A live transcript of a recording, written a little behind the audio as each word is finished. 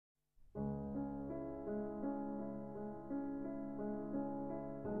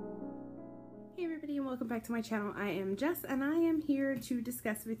welcome back to my channel. I am Jess and I am here to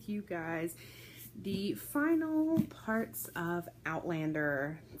discuss with you guys the final parts of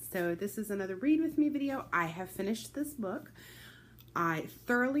Outlander. So this is another read with me video. I have finished this book. I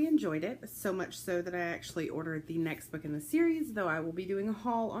thoroughly enjoyed it, so much so that I actually ordered the next book in the series, though I will be doing a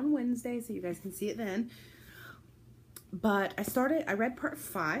haul on Wednesday so you guys can see it then. But I read part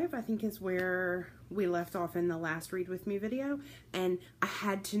 5, I think is where we left off in the last read with me video, and I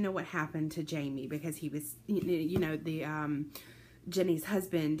had to know what happened to Jamie because he was, you know, Jenny's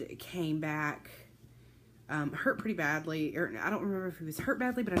husband came back hurt pretty badly, or I don't remember if he was hurt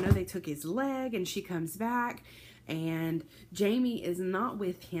badly, but I know they took his leg, and she comes back and Jamie is not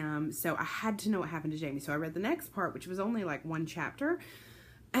with him, so I had to know what happened to Jamie. So I read the next part, which was only like one chapter,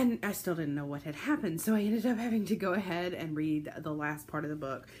 and I still didn't know what had happened, so I ended up having to go ahead and read the last part of the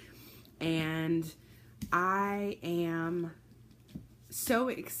book. And I am so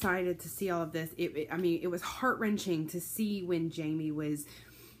excited to see all of this. I mean, it was heart-wrenching to see when Jamie was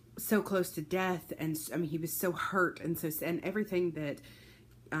so close to death, and I mean, he was so hurt, and everything that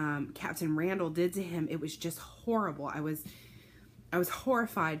Captain Randall did to him, it was just horrible. I was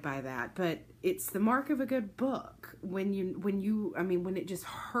horrified by that, but it's the mark of a good book when it just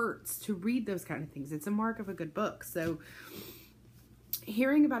hurts to read those kind of things. It's a mark of a good book. So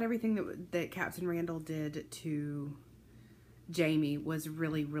hearing about everything that Captain Randall did to Jamie was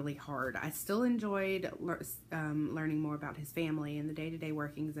really, really hard. I still enjoyed learning more about his family and the day-to-day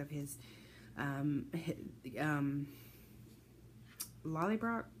workings of his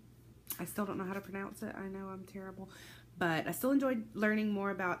Lollybrock. I still don't know how to pronounce it. I know I'm terrible. But I still enjoyed learning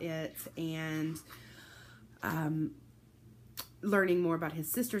more about it, and learning more about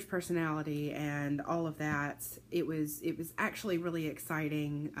his sister's personality and all of that. It was actually really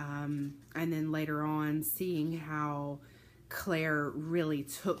exciting. And then later on, seeing how Claire really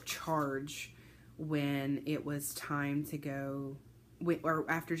took charge when it was time to go, or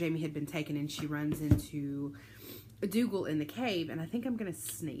after Jamie had been taken, and she runs into Dougal in the cave, and I think I'm gonna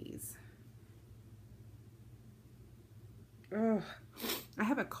sneeze. Ugh. I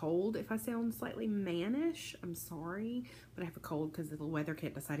have a cold. If I sound slightly mannish, I'm sorry, but I have a cold because the weather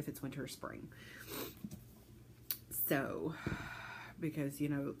can't decide if it's winter or spring. So, because, you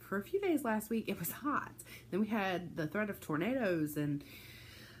know, for a few days last week, it was hot. Then we had the threat of tornadoes, and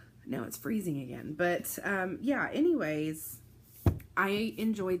now it's freezing again. But, yeah, anyways, I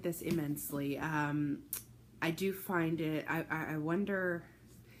enjoyed this immensely. I do find it, I wonder,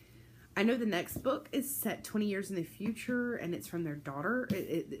 I know the next book is set 20 years in the future, and it's from their daughter.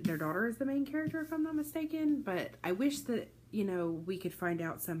 Their daughter is the main character, if I'm not mistaken. But I wish that, you know, we could find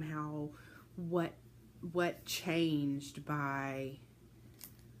out somehow what changed by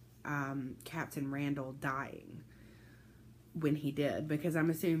Captain Randall dying when he did, because I'm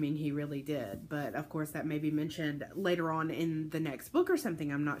assuming he really did. But of course, that may be mentioned later on in the next book or something.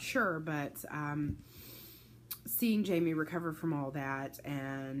 I'm not sure, but seeing Jamie recover from all that,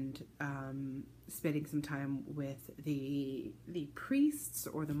 and spending some time with the priests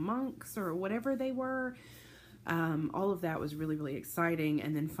or the monks or whatever they were, all of that was really, really exciting.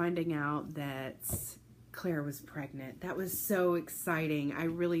 And then finding out that Claire was pregnant, that was so exciting. I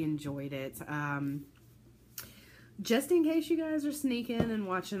really enjoyed it. Just in case you guys are sneaking and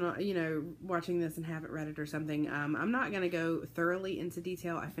watching this and haven't read it or something, I'm not going to go thoroughly into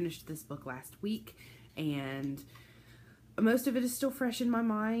detail. I finished this book last week, and most of it is still fresh in my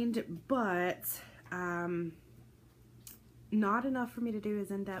mind, but not enough for me to do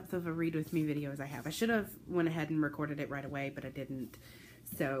as in-depth of a read with me video as I have. I should have went ahead and recorded it right away, but I didn't.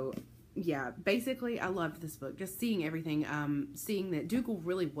 So yeah, basically I loved this book. Just seeing everything, seeing that Dougal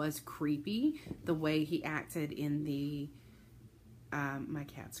really was creepy, the way he acted in the my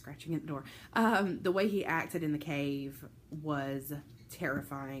cat's scratching at the door. The way he acted in the cave was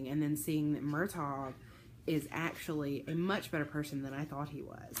terrifying, and then seeing that Murtaugh is actually a much better person than I thought he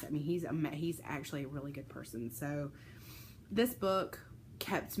was. I mean, he's actually a really good person. So this book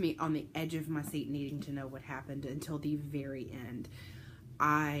kept me on the edge of my seat, needing to know what happened until the very end.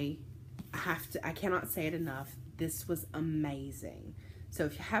 I cannot say it enough. This was amazing. So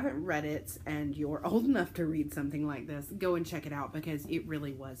if you haven't read it and you're old enough to read something like this, go and check it out, because it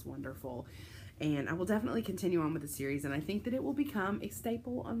really was wonderful. And I will definitely continue on with the series, and I think that it will become a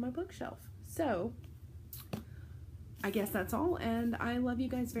staple on my bookshelf. So I guess that's all, and I love you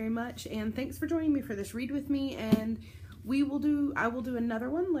guys very much, and thanks for joining me for this read with me. And I will do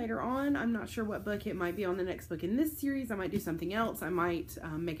another one later on. I'm not sure what book. It might be on the next book in this series. I might do something else. I might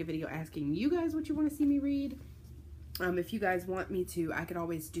make a video asking you guys what you want to see me read. If you guys want me to, I could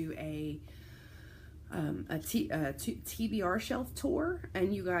always do a TBR shelf tour,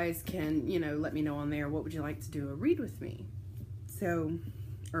 and you guys can, you know, let me know on there what would you like to do a read with me. So,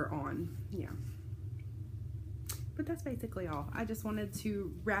 or on, yeah. But that's basically all. I just wanted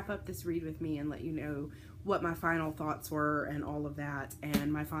to wrap up this read with me and let you know what my final thoughts were and all of that.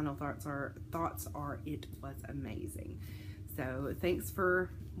 And my final thoughts are it was amazing. So thanks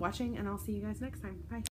for watching, and I'll see you guys next time. Bye.